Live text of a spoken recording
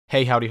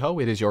Hey, howdy ho,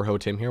 it is your ho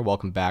Tim here.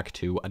 Welcome back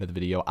to another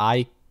video.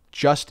 I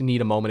just need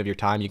a moment of your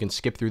time. You can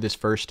skip through this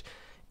first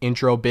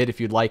intro bit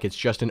if you'd like. It's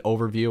just an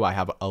overview. I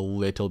have a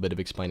little bit of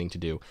explaining to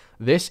do.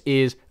 This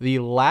is the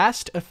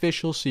last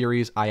official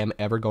series I am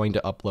ever going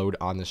to upload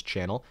on this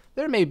channel.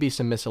 There may be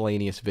some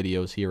miscellaneous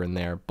videos here and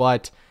there,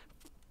 but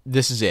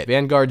this is it.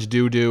 Vanguard's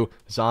doo-doo.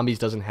 Zombies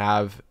doesn't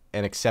have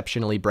an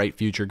exceptionally bright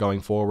future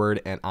going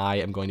forward, and I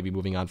am going to be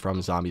moving on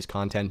from Zombies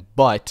content,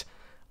 but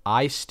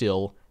I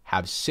still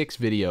have 6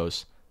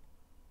 videos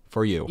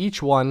for you,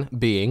 each one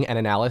being an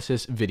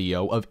analysis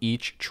video of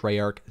each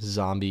Treyarch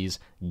Zombies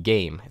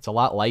game. It's a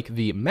lot like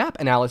the map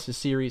analysis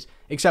series,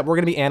 except we're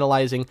going to be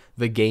analyzing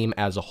the game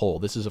as a whole.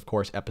 This is, of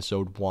course,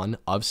 episode 1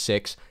 of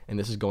 6, and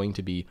this is going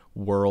to be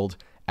World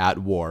at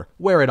War,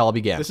 where it all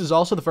began. This is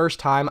also the first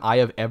time I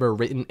have ever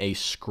written a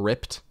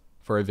script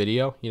for a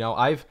video. You know,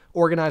 I've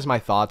organized my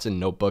thoughts in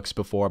notebooks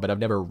before, but I've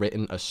never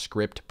written a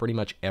script. Pretty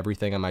much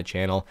everything on my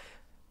channel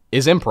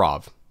is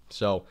improv.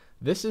 So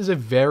this is a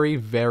very,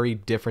 very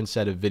different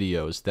set of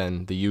videos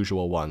than the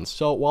usual ones.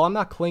 So while I'm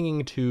not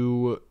clinging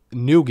to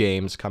new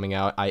games coming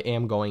out, I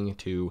am going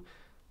to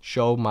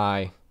show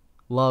my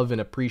love and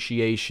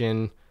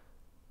appreciation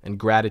and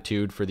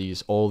gratitude for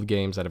these old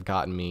games that have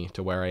gotten me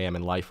to where I am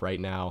in life right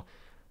now.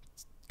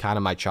 It's kind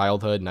of my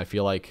childhood, and I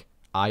feel like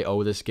I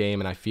owe this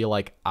game, and I feel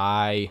like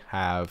I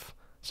have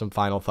some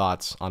final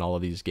thoughts on all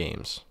of these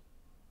games.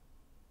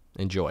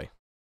 Enjoy.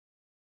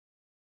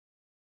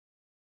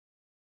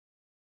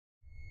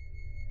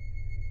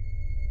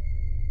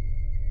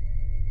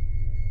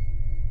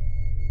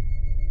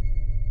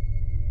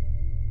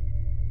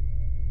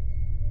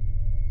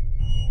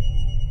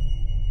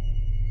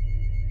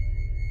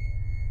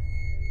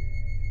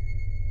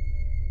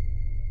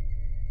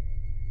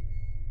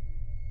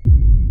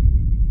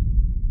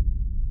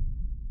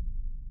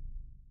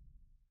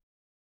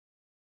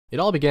 It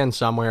all began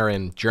somewhere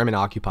in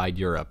German-occupied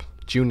Europe,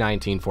 June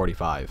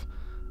 1945.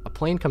 A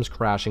plane comes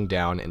crashing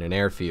down in an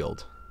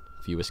airfield.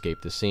 Few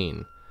escape the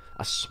scene.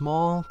 A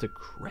small,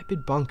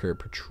 decrepit bunker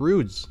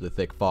protrudes the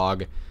thick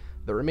fog.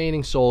 The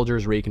remaining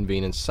soldiers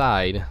reconvene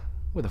inside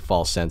with a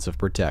false sense of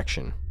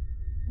protection.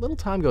 Little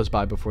time goes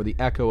by before the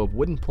echo of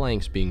wooden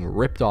planks being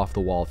ripped off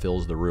the wall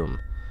fills the room.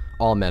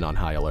 All men on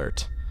high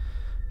alert.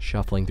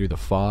 Shuffling through the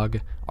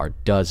fog are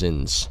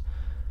dozens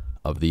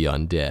of the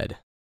undead.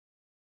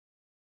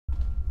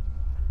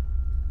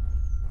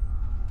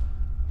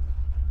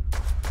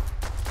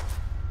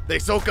 They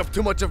soak up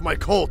too much of my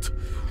Colt.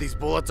 These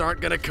bullets aren't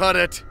gonna cut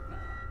it.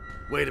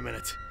 Wait a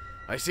minute.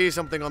 I see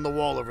something on the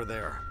wall over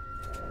there.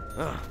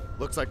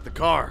 Looks like the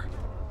car.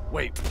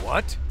 Wait,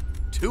 what?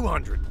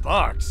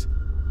 $200?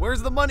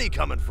 Where's the money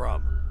coming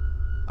from?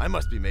 I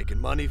must be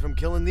making money from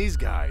killing these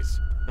guys.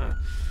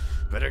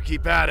 Better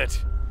keep at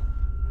it.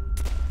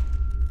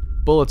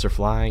 Bullets are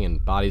flying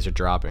and bodies are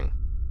dropping.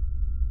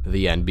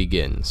 The end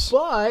begins.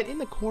 But in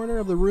the corner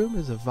of the room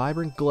is a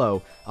vibrant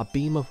glow, a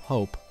beam of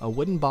hope, a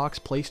wooden box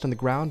placed on the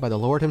ground by the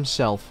Lord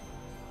himself.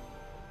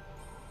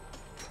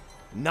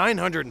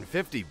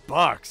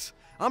 $950?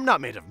 I'm not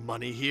made of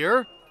money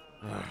here.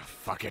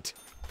 Fuck it.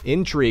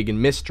 Intrigue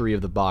and mystery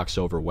of the box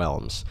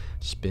overwhelms.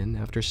 Spin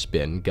after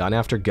spin, gun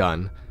after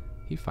gun,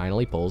 he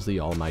finally pulls the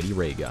almighty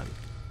ray gun.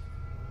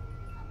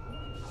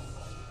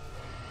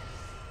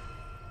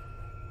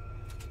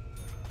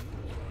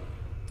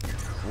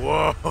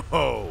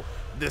 Whoa!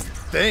 This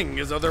thing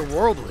is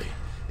otherworldly.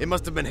 It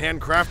must have been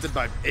handcrafted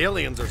by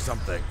aliens or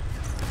something.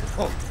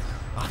 Oh,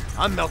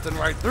 I'm melting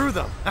right through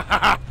them.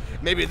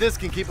 Maybe this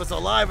can keep us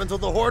alive until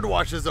the horde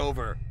washes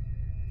over.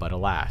 But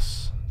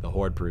alas, the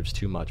horde proves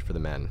too much for the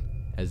men,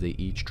 as they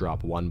each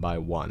drop one by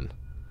one.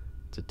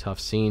 It's a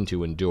tough scene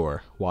to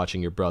endure,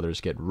 watching your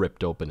brothers get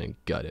ripped open and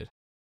gutted.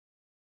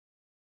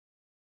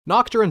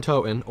 Nacht der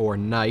Untoten, or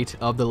Night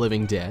of the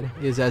Living Dead,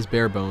 is as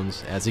bare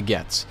bones as it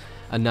gets.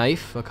 A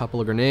knife, a couple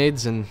of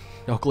grenades, and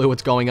no clue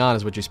what's going on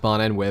is what you spawn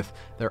in with.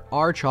 There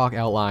are chalk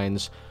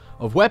outlines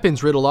of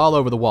weapons riddled all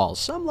over the walls.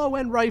 Some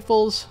low-end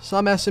rifles,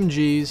 some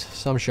SMGs,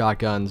 some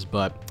shotguns,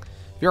 but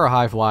if you're a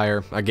high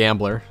flyer, a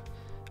gambler,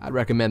 I'd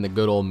recommend the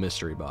good old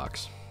mystery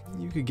box.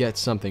 You could get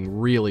something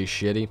really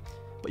shitty,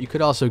 but you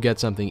could also get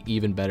something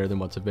even better than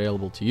what's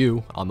available to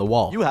you on the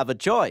wall. You have a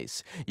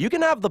choice. You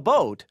can have the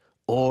boat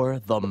or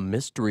the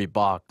mystery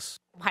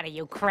box. What, are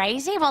you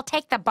crazy? We'll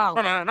take the boat.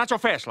 No, not so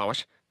fast,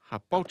 Lois. A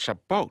boat's a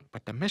boat,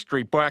 but the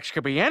mystery box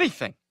could be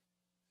anything.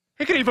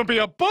 It could even be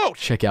a boat!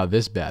 Check out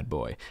this bad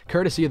boy.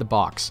 Courtesy of the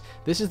box.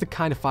 This is the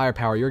kind of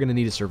firepower you're going to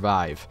need to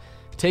survive.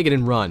 Take it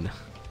and run.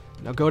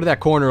 Now go to that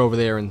corner over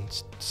there and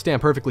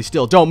stand perfectly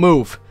still. Don't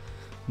move!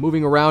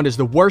 Moving around is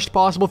the worst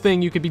possible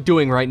thing you could be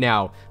doing right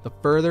now. The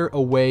further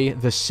away,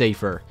 the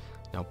safer.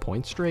 Now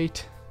point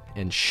straight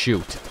and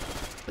shoot.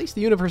 At least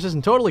the universe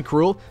isn't totally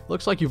cruel.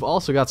 Looks like you've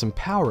also got some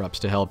power-ups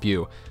to help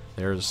you.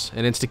 There's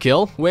an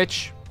insta-kill,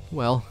 which,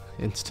 well,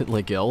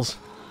 instantly kills.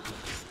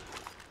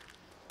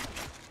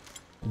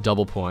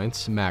 Double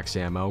points, max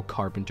ammo,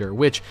 carpenter,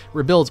 which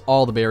rebuilds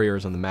all the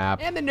barriers on the map,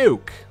 and the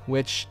nuke,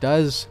 which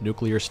does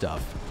nuclear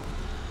stuff.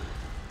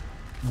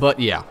 But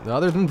yeah,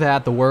 other than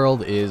that, the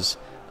world is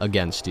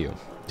against you.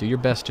 Do your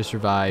best to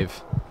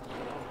survive.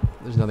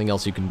 There's nothing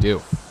else you can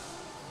do.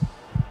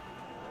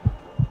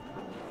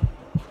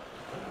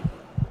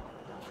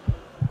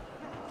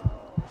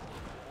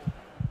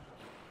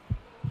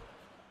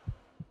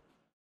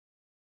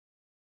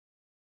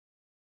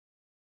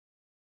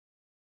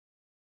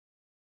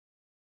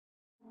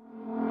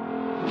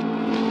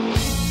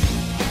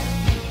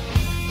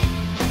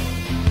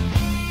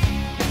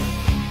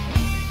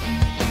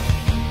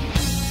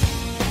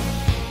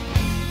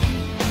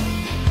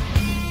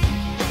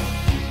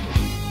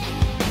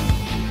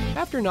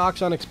 After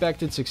Nock's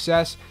unexpected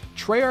success,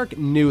 Treyarch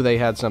knew they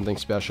had something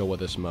special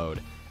with this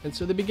mode, and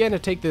so they began to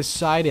take this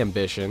side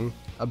ambition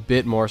a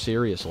bit more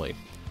seriously.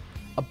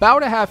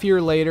 About a half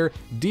year later,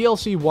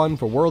 DLC 1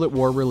 for World at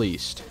War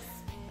released,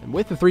 and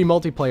with the 3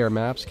 multiplayer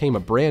maps came a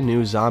brand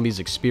new zombies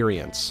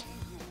experience.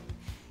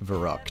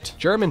 Verruckt.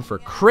 German for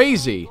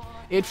crazy,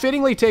 it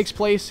fittingly takes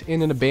place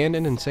in an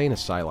abandoned insane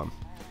asylum.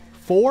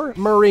 4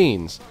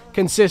 Marines,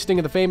 consisting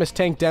of the famous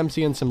Tank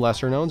Dempsey and some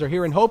lesser knowns, are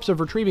here in hopes of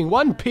retrieving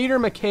one Peter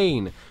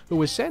McCain, who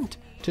was sent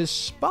to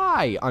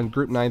spy on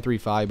Group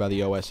 935 by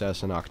the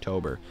OSS in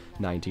October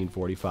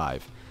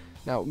 1945.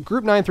 Now,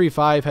 Group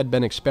 935 had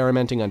been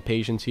experimenting on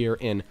patients here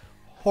in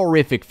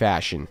horrific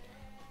fashion.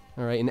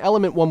 Alright, and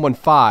Element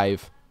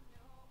 115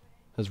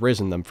 has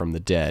risen them from the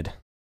dead.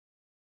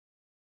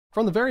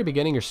 From the very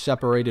beginning, you're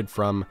separated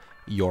from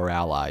your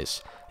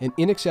allies. An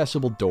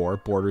inaccessible door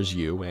borders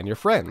you and your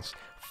friends,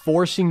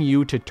 forcing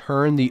you to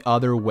turn the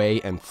other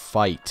way and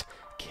fight,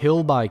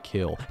 kill by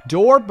kill,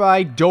 door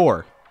by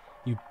door.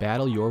 You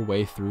battle your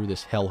way through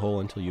this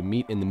hellhole until you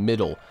meet in the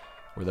middle,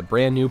 where the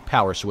brand new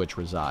power switch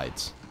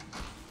resides.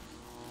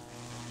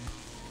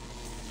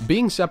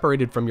 Being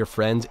separated from your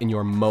friends in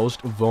your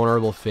most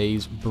vulnerable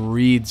phase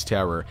breeds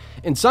terror.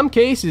 In some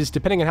cases,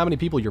 depending on how many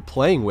people you're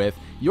playing with,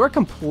 you're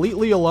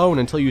completely alone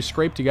until you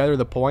scrape together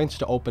the points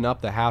to open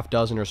up the half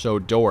dozen or so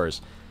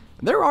doors.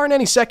 There aren't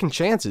any second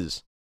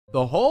chances.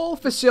 The whole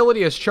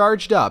facility is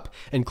charged up,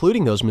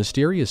 including those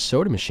mysterious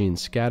soda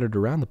machines scattered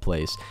around the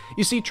place.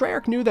 You see,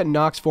 Treyarch knew that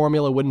Nock's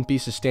formula wouldn't be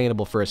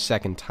sustainable for a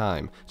second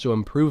time, so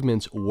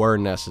improvements were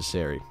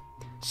necessary.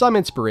 Some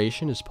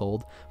inspiration is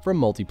pulled from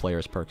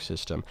multiplayer's perk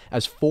system,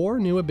 as 4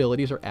 new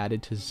abilities are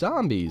added to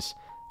zombies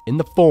in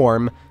the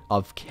form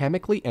of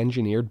chemically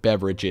engineered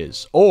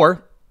beverages,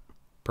 or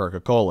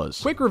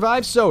Perca-Colas. Quick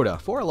Revive Soda,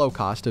 for a low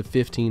cost of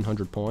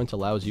 1,500 points,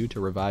 allows you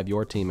to revive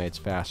your teammates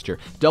faster.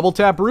 Double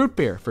Tap Root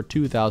Beer, for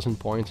 2,000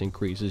 points,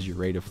 increases your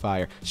rate of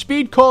fire.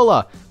 Speed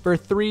Cola, for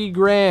 3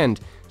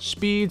 grand,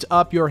 speeds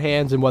up your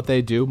hands in what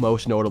they do,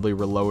 most notably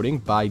reloading,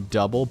 by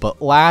double.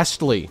 But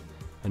lastly,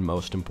 and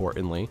most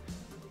importantly,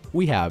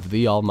 we have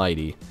the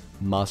almighty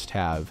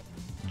must-have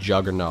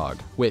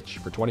Juggernog, which,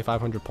 for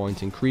 2,500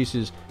 points,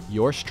 increases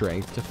your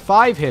strength to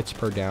 5 hits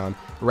per down,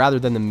 rather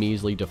than the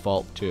measly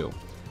default 2.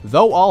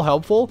 Though all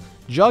helpful,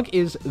 Jug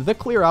is the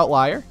clear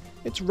outlier.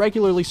 It's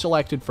regularly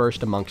selected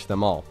first amongst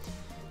them all.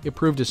 It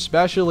proved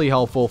especially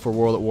helpful for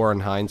World at War in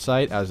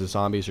hindsight, as the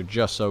zombies are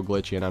just so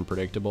glitchy and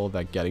unpredictable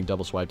that getting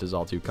double swiped is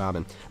all too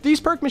common. These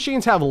perk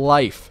machines have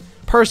life,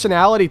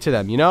 personality to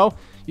them, you know?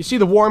 You see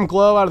the warm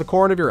glow out of the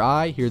corner of your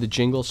eye, hear the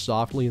jingle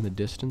softly in the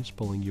distance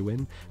pulling you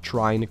in,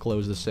 trying to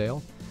close the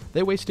sale.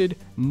 They wasted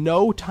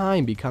no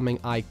time becoming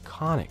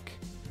iconic.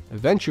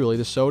 Eventually,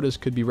 the sodas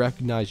could be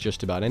recognized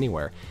just about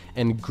anywhere,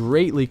 and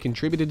greatly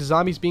contributed to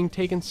zombies being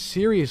taken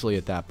seriously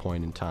at that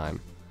point in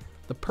time.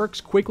 The perks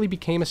quickly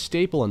became a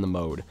staple in the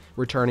mode,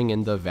 returning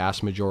in the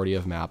vast majority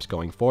of maps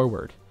going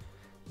forward.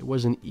 It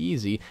was an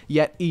easy,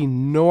 yet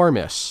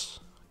enormous,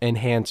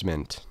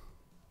 enhancement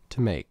to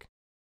make.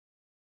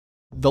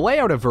 The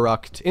layout of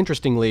Verruckt,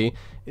 interestingly,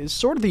 is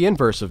sort of the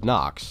inverse of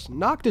Nock's.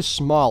 Noct is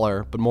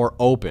smaller, but more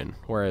open,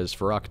 whereas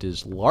Verruckt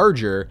is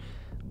larger,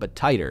 but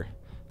tighter.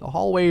 The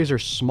hallways are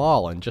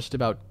small and just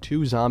about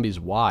 2 zombies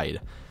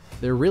wide.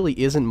 There really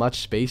isn't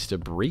much space to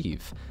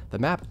breathe. The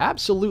map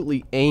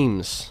absolutely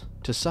aims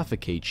to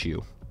suffocate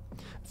you.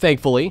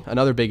 Thankfully,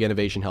 another big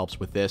innovation helps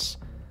with this: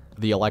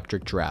 the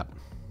electric trap.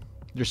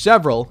 There's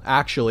several,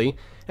 actually,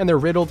 and they're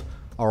riddled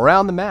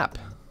around the map,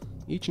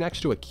 each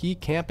next to a key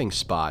camping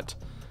spot.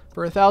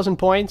 For 1,000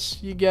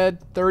 points, you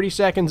get 30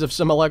 seconds of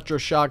some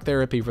electroshock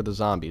therapy for the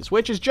zombies,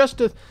 which is just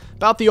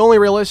about the only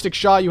realistic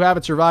shot you have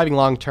at surviving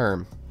long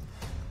term.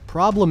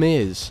 Problem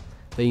is,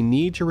 they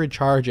need to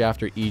recharge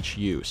after each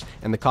use,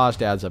 and the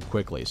cost adds up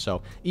quickly,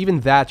 so even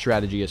that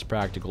strategy is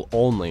practical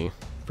only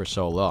for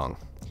so long.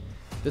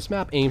 This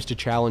map aims to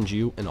challenge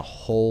you in a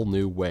whole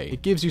new way.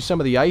 It gives you some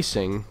of the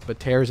icing, but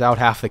tears out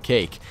half the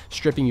cake,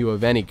 stripping you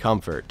of any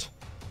comfort.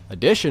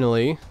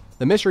 Additionally,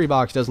 the mystery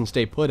box doesn't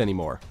stay put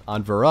anymore.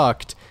 On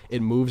Verruckt,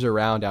 it moves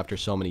around after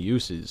so many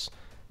uses,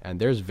 and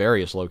there's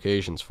various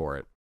locations for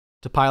it.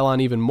 To pile on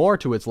even more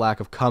to its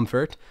lack of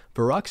comfort,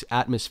 Verruckt's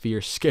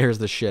atmosphere scares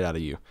the shit out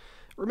of you.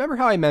 Remember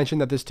how I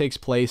mentioned that this takes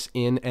place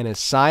in an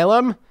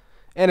asylum?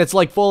 And it's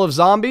like full of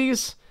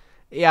zombies?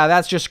 Yeah,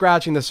 that's just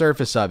scratching the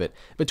surface of it.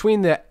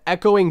 Between the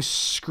echoing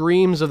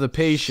screams of the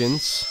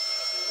patients,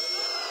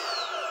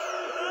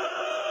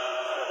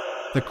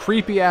 the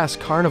creepy-ass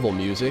carnival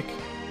music,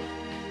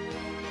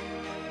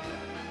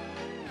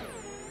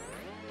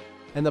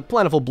 And the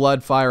plentiful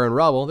blood, fire, and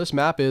rubble, this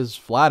map is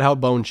flat out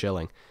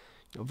bone-chilling.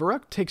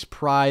 Verruckt takes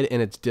pride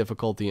in its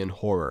difficulty and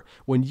horror.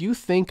 When you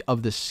think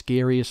of the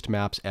scariest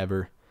maps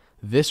ever,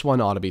 this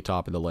one ought to be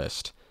top of the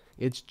list.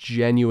 It's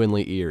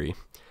genuinely eerie.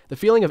 The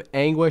feeling of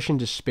anguish and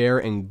despair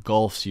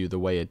engulfs you the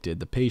way it did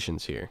the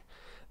patients here.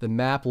 The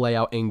map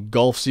layout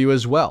engulfs you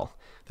as well.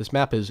 This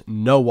map is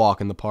no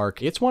walk in the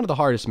park. It's one of the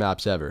hardest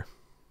maps ever.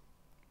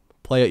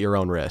 Play at your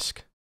own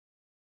risk.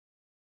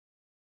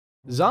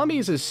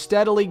 Zombies is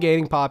steadily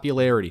gaining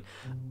popularity,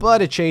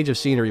 but a change of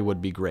scenery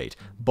would be great.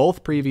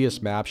 Both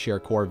previous maps share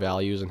core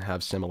values and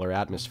have similar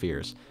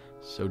atmospheres,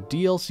 so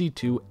DLC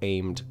 2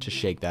 aimed to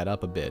shake that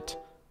up a bit.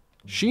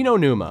 Shi No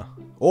Numa,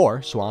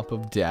 or Swamp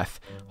of Death,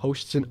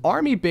 hosts an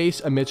army base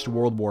amidst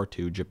World War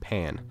II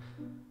Japan.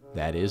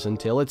 That is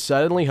until it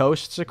suddenly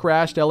hosts a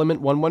crashed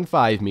Element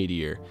 115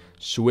 meteor,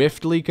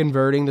 swiftly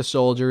converting the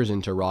soldiers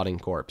into rotting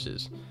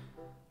corpses.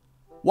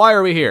 Why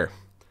are we here?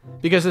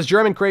 Because this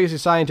German crazy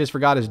scientist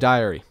forgot his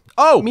diary.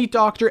 Oh! Meet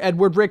Dr.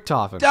 Edward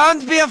Richthofen.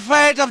 Don't be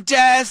afraid of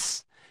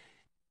death!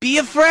 Be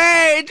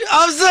afraid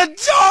of the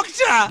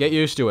doctor! Get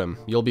used to him.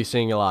 You'll be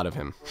seeing a lot of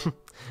him.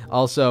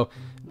 Also,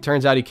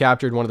 turns out he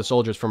captured one of the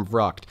soldiers from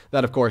Verruckt.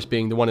 That, of course,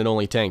 being the one and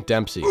only Tank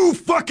Dempsey. Ooh,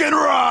 fucking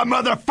raw,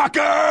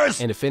 motherfuckers!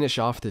 And to finish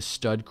off this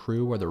stud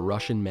crew are the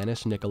Russian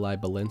menace Nikolai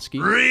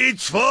Belinsky.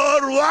 Reach for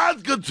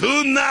vodka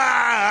tonight!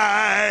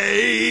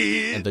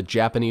 And the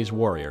Japanese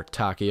warrior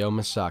Takeo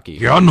Masaki.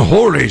 The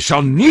unholy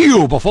shall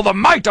kneel before the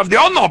might of the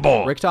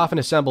honorable! Richthofen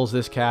assembles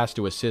this cast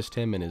to assist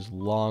him in his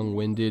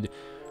long-winded,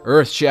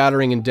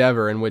 earth-shattering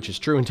endeavor in which his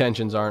true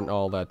intentions aren't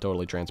all that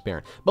totally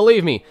transparent.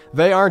 Believe me,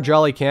 they aren't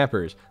jolly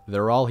campers.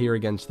 They're all here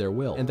against their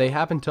will. And they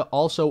happen to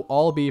also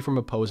all be from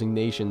opposing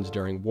nations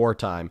during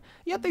wartime.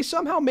 Yet they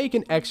somehow make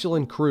an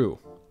excellent crew,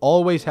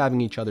 always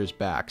having each other's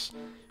backs,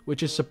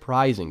 which is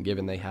surprising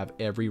given they have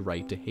every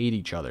right to hate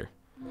each other.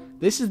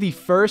 This is the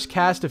first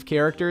cast of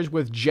characters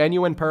with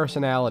genuine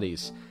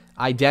personalities,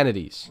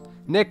 identities.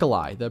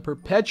 Nikolai, the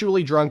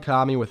perpetually drunk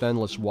commie with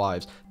endless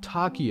wives.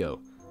 Takeo,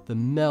 the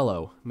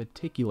mellow,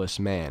 meticulous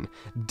man.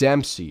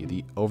 Dempsey,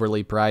 the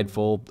overly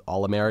prideful,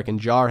 all-American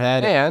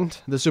jarhead. And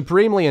the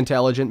supremely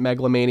intelligent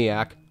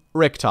megalomaniac,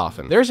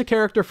 Richthofen. There's a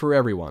character for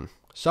everyone.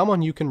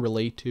 Someone you can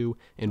relate to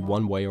in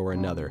one way or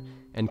another.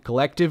 And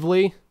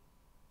collectively,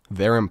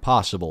 they're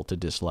impossible to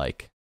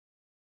dislike.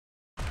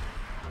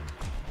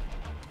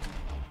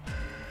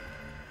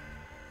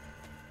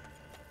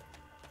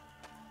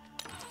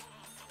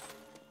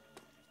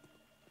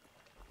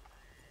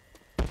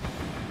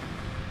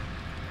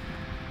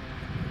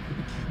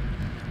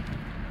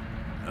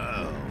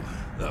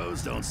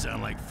 Those don't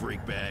sound like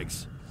freak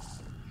bags.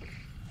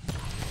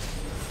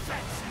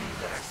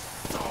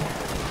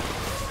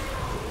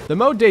 The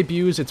mode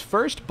debuts its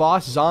first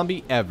boss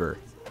zombie ever,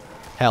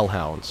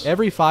 Hellhounds.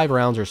 Every 5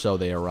 rounds or so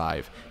they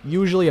arrive,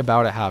 usually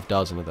about a half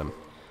dozen of them.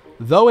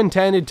 Though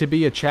intended to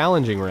be a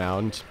challenging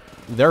round,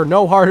 they're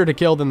no harder to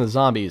kill than the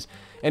zombies,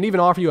 and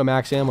even offer you a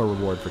max ammo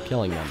reward for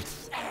killing them.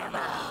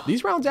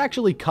 These rounds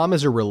actually come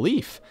as a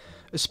relief,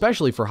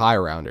 especially for high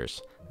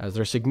rounders, as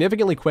they're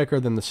significantly quicker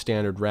than the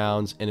standard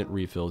rounds and it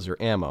refills your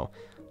ammo.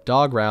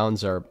 Dog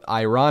rounds are,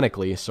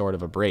 ironically, sort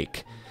of a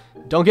break.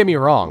 Don't get me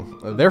wrong,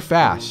 they're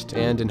fast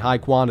and in high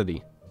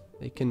quantity.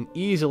 They can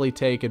easily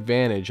take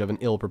advantage of an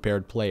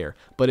ill-prepared player,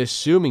 but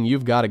assuming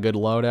you've got a good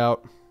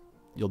loadout,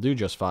 you'll do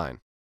just fine.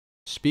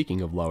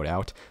 Speaking of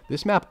loadout,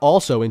 this map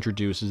also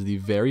introduces the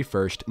very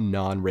first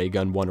non-ray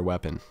gun wonder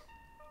weapon.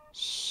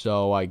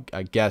 So I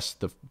guess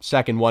the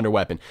second wonder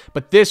weapon,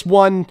 but this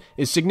one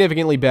is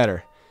significantly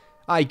better.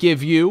 I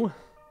give you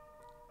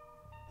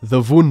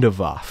the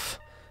Wunderwaffe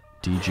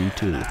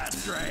DG2.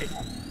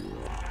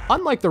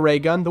 Unlike the ray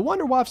gun, the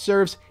Wunderwaffe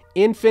serves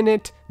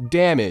infinite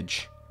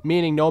damage,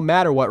 meaning no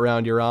matter what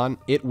round you're on,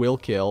 it will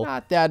kill.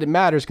 Not that it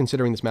matters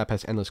considering this map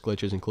has endless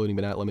glitches, including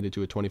but not limited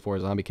to a 24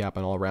 zombie cap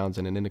on all rounds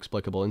and an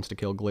inexplicable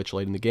insta-kill glitch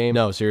late in the game.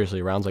 No,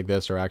 seriously, rounds like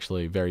this are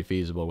actually very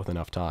feasible with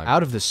enough time.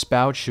 Out of the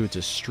spout shoots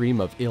a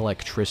stream of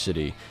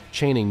electricity,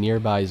 chaining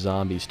nearby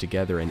zombies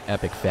together in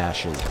epic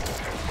fashion.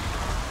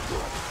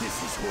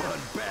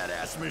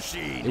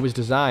 Machine. It was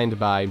designed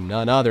by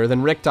none other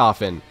than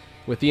Richthofen,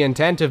 with the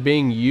intent of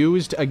being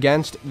used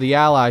against the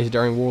Allies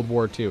during World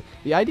War II.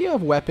 The idea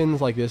of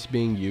weapons like this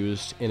being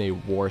used in a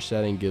war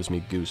setting gives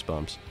me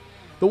goosebumps.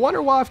 The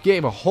Wunderwaffe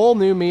gave a whole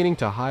new meaning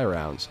to high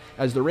rounds.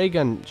 As the ray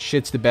gun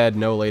shits the bed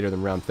no later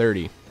than round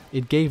 30,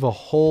 it gave a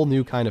whole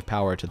new kind of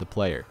power to the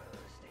player.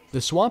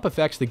 The swamp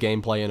affects the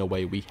gameplay in a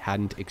way we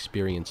hadn't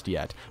experienced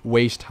yet.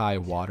 Waist-high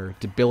water,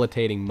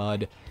 debilitating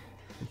mud,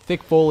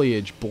 thick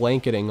foliage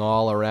blanketing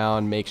all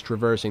around makes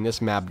traversing this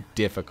map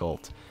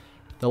difficult.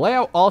 The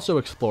layout also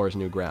explores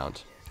new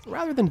ground.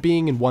 Rather than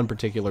being in one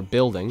particular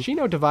building, Shi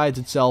No divides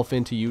itself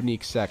into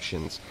unique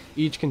sections,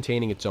 each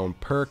containing its own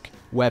perk,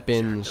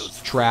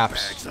 weapons,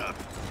 traps,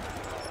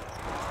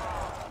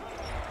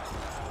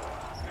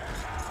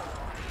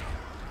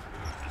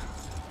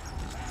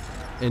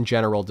 and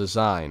general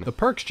design. The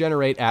perks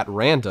generate at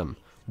random.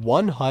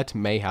 One hut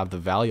may have the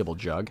valuable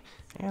jug,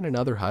 And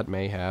another hut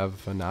may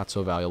have a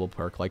not-so-valuable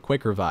perk like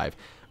Quick Revive.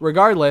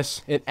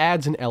 Regardless, it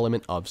adds an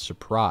element of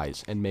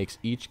surprise and makes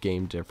each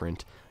game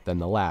different than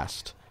the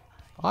last.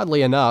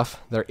 Oddly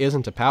enough, there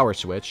isn't a power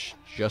switch,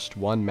 just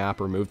one map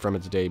removed from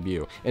its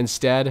debut.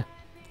 Instead,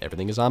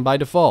 everything is on by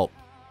default.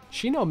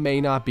 Shi No may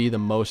not be the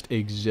most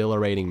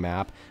exhilarating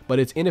map, but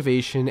its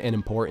innovation and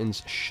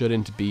importance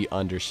shouldn't be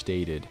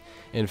understated.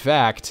 In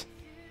fact,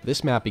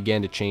 this map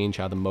began to change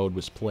how the mode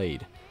was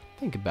played.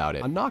 Think about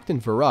it. On Nacht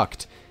and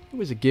Verruckt, it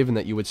was a given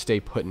that you would stay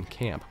put in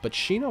camp, but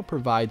Shi No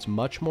provides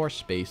much more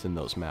space in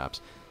those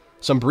maps.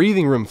 Some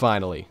breathing room,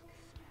 finally.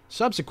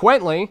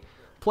 Subsequently,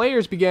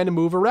 players began to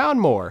move around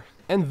more,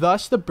 and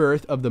thus the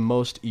birth of the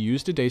most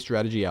used today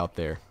strategy out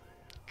there.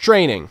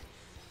 Training.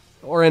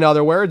 Or in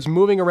other words,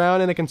 moving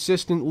around in a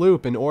consistent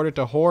loop in order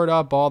to hoard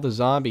up all the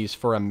zombies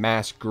for a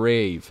mass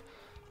grave,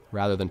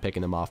 rather than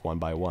picking them off one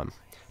by one.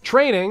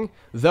 Training,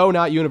 though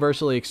not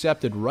universally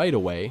accepted right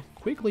away,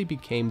 quickly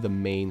became the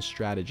main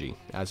strategy,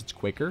 as it's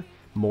quicker,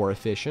 more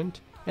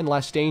efficient, and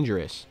less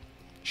dangerous.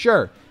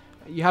 Sure,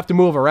 you have to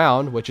move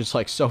around, which is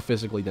like so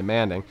physically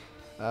demanding,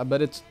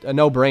 but it's a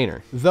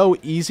no-brainer. Though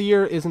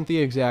easier isn't the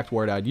exact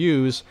word I'd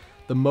use,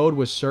 the mode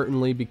was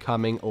certainly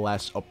becoming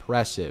less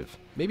oppressive.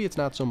 Maybe it's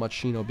not so much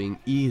Shi No being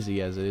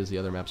easy as it is the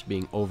other maps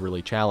being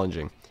overly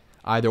challenging.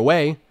 Either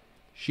way,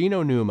 Shi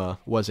No Numa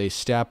was a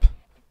step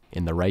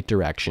in the right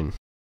direction.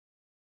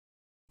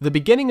 The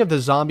beginning of the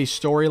zombie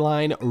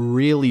storyline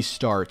really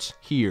starts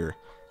here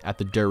at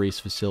the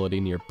Riese facility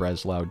near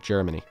Breslau,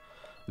 Germany.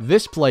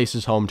 This place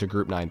is home to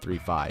Group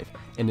 935,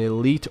 an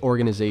elite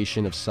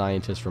organization of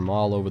scientists from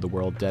all over the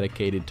world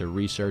dedicated to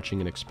researching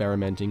and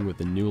experimenting with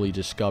the newly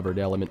discovered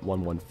element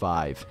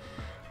 115.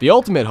 The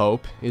ultimate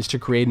hope is to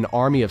create an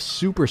army of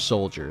super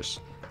soldiers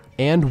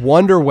and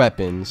wonder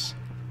weapons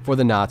for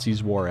the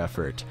Nazis' war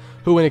effort,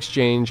 who in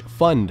exchange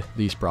fund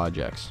these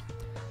projects.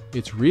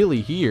 It's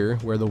really here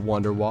where the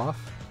Wonderwaffe,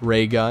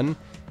 ray gun,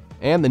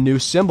 and the new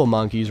symbol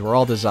monkeys were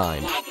all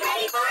designed.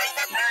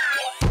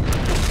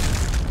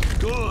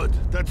 Good!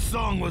 That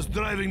song was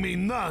driving me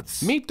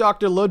nuts! Meet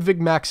Dr. Ludwig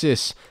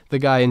Maxis, the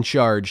guy in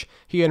charge.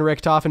 He and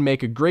Richthofen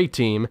make a great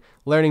team,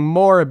 learning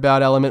more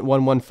about Element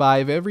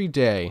 115 every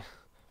day.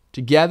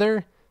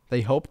 Together,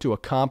 they hope to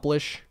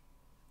accomplish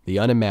the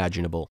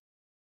unimaginable.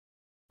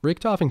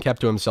 Richthofen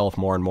kept to himself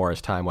more and more as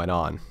time went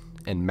on,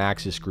 and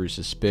Maxis grew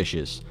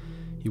suspicious.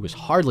 He was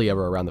hardly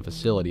ever around the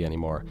facility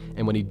anymore,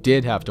 and when he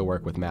did have to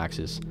work with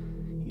Maxis,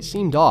 he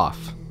seemed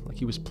off, like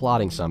he was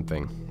plotting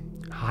something,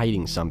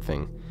 hiding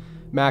something.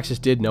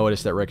 Maxis did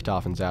notice that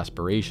Richthofen's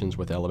aspirations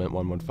with Element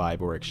 115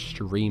 were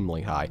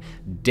extremely high,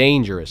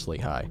 dangerously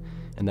high,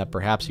 and that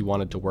perhaps he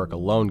wanted to work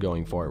alone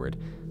going forward.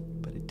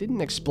 But it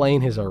didn't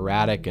explain his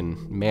erratic and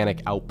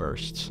manic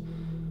outbursts.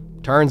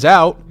 Turns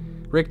out,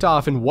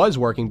 Richthofen was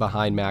working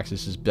behind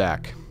Maxis's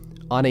back,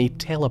 on a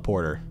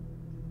teleporter.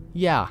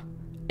 Yeah,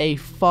 a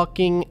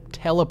fucking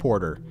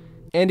teleporter.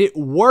 And it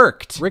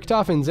worked!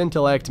 Richthofen's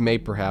intellect may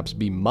perhaps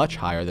be much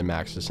higher than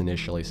Maxis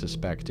initially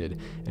suspected,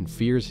 and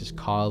fears his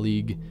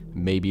colleague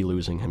may be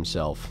losing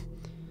himself.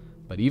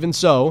 But even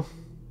so,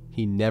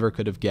 he never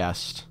could have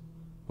guessed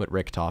what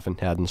Richthofen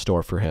had in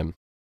store for him.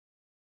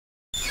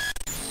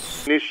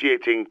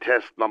 Initiating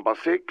test number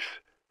 6.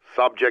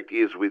 Subject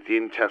is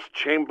within test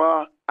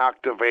chamber.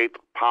 Activate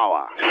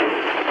power.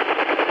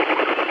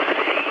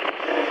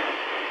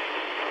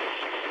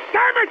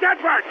 Damn it,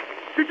 Edward!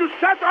 Did you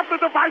set up the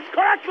device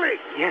correctly?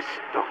 Yes,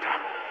 Doctor.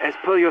 As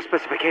per your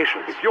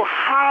specifications. If you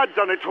had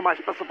done it to my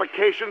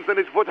specifications, then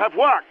it would have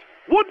worked,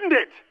 wouldn't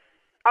it?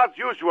 As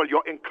usual,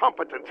 your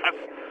incompetence has...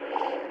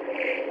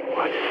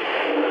 What?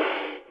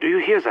 Do you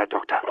hear that,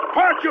 Doctor?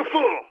 Quiet, you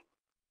fool!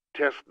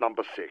 Test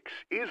number 6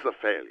 is a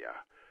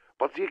failure,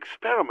 but the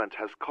experiment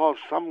has caused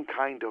some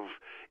kind of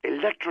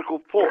electrical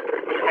force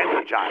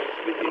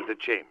energized within the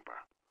chamber.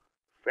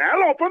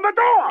 Well, open the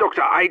door!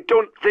 Doctor, I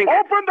don't think...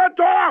 Open the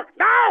door,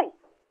 now!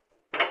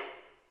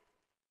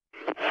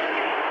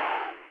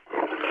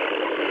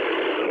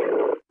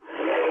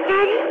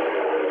 Daddy,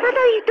 what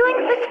are you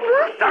doing with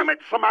Flossie? Damn it,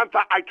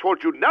 Samantha, I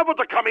told you never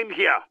to come in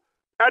here.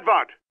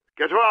 Edward,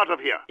 get her out of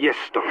here. Yes,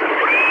 Doctor.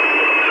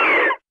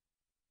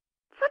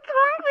 What's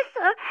wrong with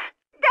her?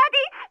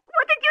 Daddy,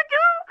 what did you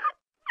do?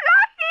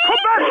 Flossie!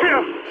 Come back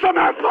here,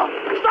 Samantha!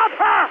 Stop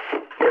her!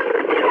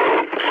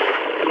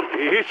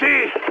 Easy.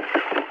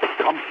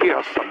 Come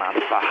here,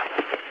 Samantha.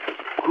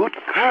 Good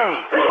girl,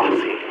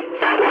 Flossie.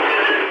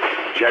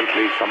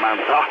 Gently,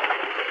 Samantha.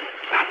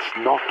 That's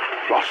not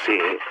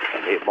Flossie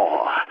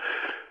anymore.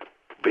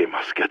 We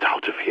must get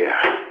out of here.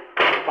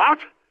 What?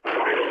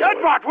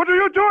 Edward, what are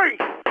you doing?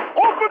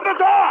 Open the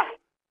door!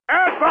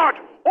 Edward,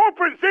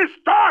 open this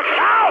door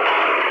now!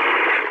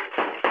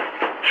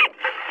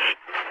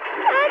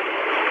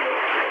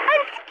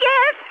 I'm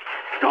scared.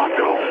 God,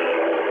 no.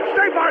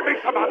 Stay by me,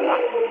 Samantha.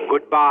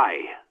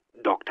 Goodbye,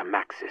 Dr.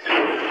 Maxis.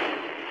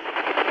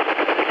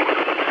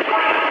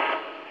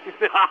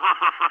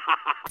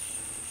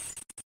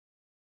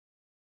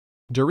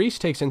 Riese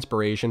takes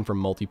inspiration from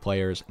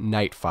multiplayer's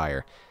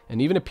Nightfire,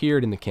 and even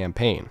appeared in the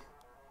campaign.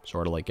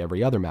 sort of like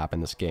every other map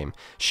in this game.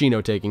 Shi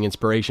No taking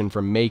inspiration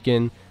from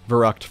Macon,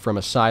 Verruckt from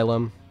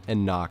Asylum,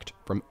 and Nacht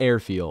from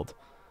Airfield.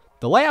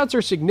 The layouts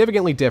are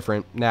significantly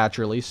different,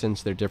 naturally,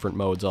 since they're different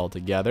modes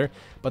altogether,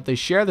 but they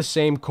share the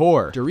same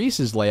core.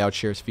 Rise's layout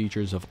shares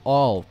features of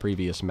all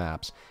previous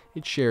maps.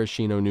 It shares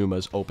Shi No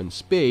Numa's open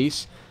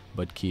space,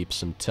 but keeps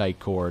some tight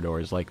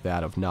corridors like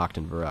that of Nacht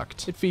and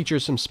Verruckt. It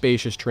features some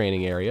spacious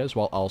training areas,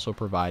 while also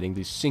providing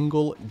the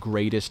single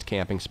greatest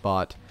camping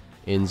spot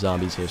in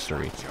Zombies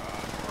history.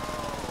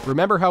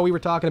 Remember how we were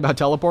talking about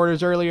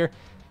teleporters earlier?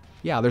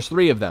 Yeah, there's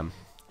 3 of them,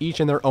 each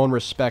in their own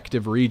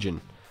respective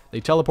region. They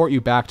teleport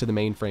you back to the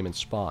mainframe and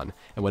spawn,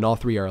 and when all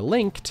 3 are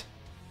linked,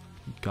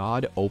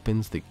 God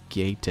opens the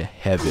gate to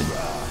heaven.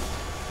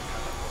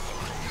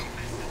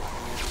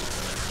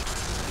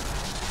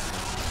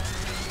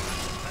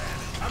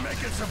 I'm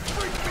making some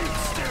freak beef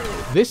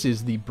stew. This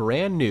is the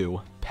brand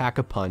new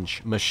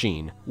Pack-a-Punch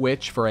machine,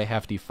 which, for a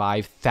hefty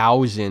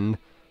 5,000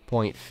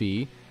 point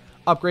fee,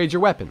 upgrades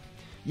your weapon.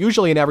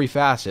 Usually in every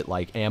facet,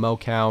 like ammo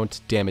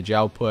count, damage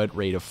output,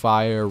 rate of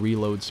fire,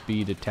 reload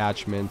speed,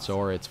 attachments,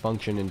 or its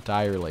function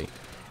entirely.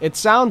 It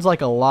sounds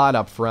like a lot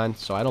up front,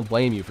 so I don't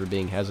blame you for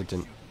being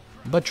hesitant.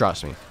 But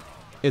trust me,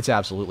 it's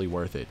absolutely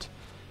worth it.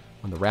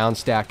 When the rounds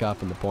stack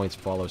up and the points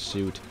follow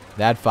suit,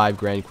 that 5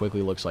 grand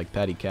quickly looks like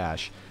petty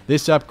cash.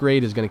 This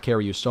upgrade is going to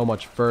carry you so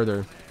much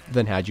further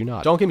than had you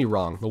not. Don't get me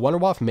wrong, the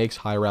Wunderwaffe makes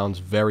high rounds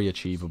very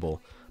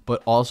achievable,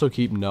 but also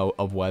keep note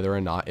of whether or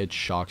not it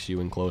shocks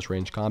you in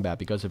close-range combat,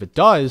 because if it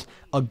does,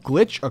 a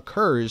glitch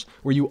occurs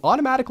where you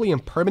automatically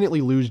and permanently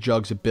lose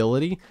Jug's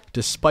ability,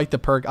 despite the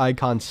perk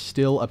icon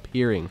still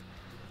appearing.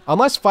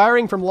 Unless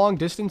firing from long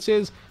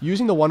distances,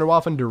 using the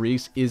Wunderwaffe on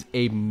Riese is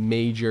a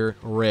major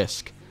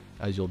risk,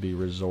 as you'll be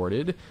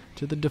resorted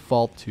to the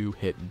default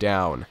 2-hit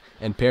down,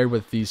 and paired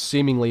with these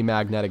seemingly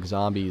magnetic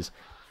zombies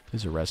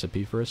is a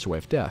recipe for a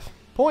swift death.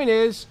 Point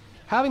is,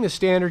 having the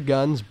standard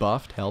guns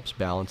buffed helps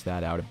balance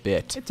that out a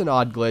bit. It's an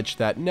odd glitch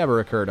that never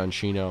occurred on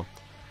Shi No.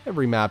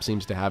 Every map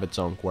seems to have its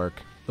own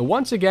quirk. The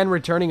once again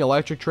returning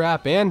electric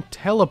trap and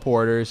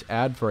teleporters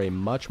add for a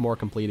much more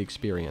complete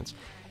experience,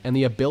 and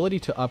the ability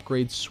to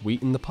upgrade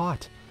sweeten the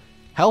pot.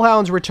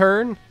 Hellhounds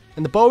return,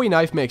 and the Bowie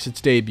knife makes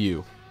its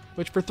debut,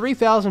 which for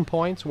 3,000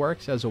 points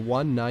works as a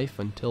 1 knife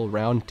until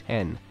round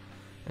 10,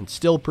 and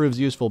still proves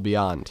useful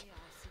beyond.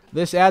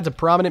 This adds a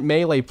prominent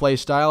melee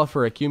playstyle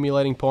for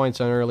accumulating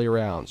points on early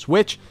rounds,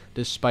 which,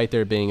 despite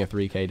there being a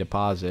 3k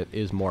deposit,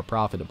 is more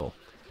profitable,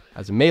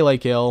 as a melee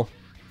kill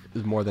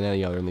is more than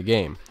any other in the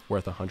game,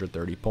 worth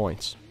 130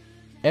 points.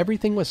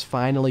 Everything was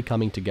finally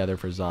coming together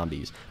for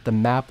Zombies. The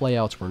map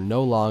layouts were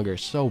no longer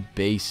so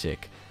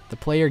basic. The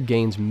player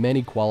gains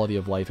many quality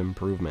of life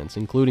improvements,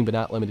 including but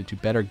not limited to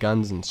better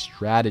guns and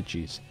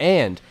strategies,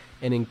 and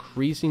an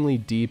increasingly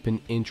deep and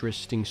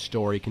interesting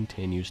story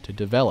continues to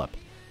develop.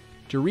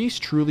 Riese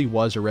truly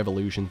was a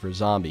revolution for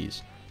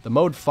Zombies. The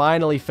mode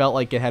finally felt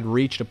like it had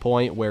reached a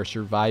point where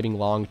surviving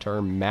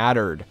long-term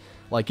mattered,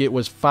 like it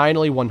was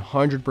finally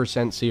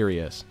 100%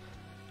 serious.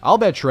 I'll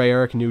bet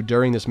Treyarch knew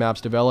during this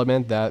map's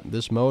development that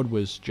this mode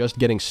was just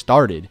getting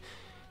started,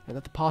 and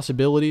that the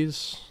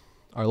possibilities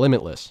are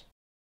limitless.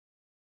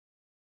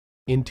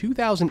 In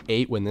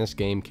 2008, when this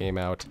game came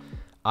out,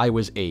 I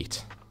was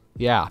 8.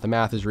 Yeah, the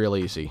math is real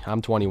easy.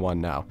 I'm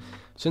 21 now.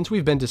 Since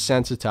we've been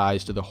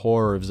desensitized to the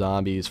horror of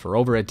zombies for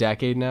over a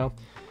decade now,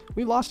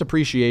 we've lost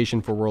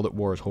appreciation for World at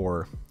War's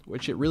horror,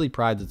 which it really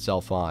prides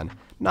itself on,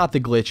 not the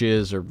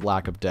glitches or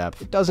lack of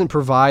depth. It doesn't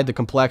provide the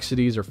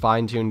complexities or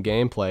fine-tuned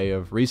gameplay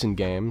of recent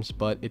games,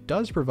 but it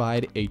does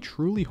provide a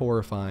truly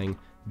horrifying,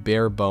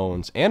 bare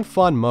bones, and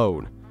fun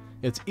mode.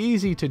 It's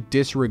easy to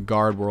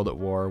disregard World at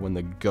War when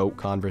the GOAT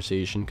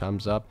conversation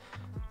comes up,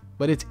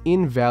 but it's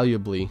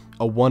invaluably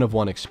a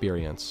one-of-one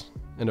experience.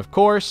 And of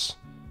course,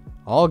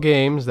 all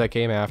games that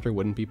came after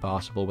wouldn't be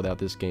possible without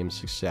this game's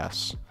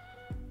success.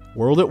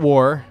 World at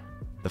War,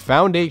 the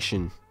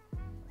foundation,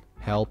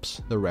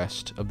 helps the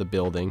rest of the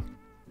building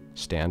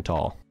stand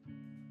tall.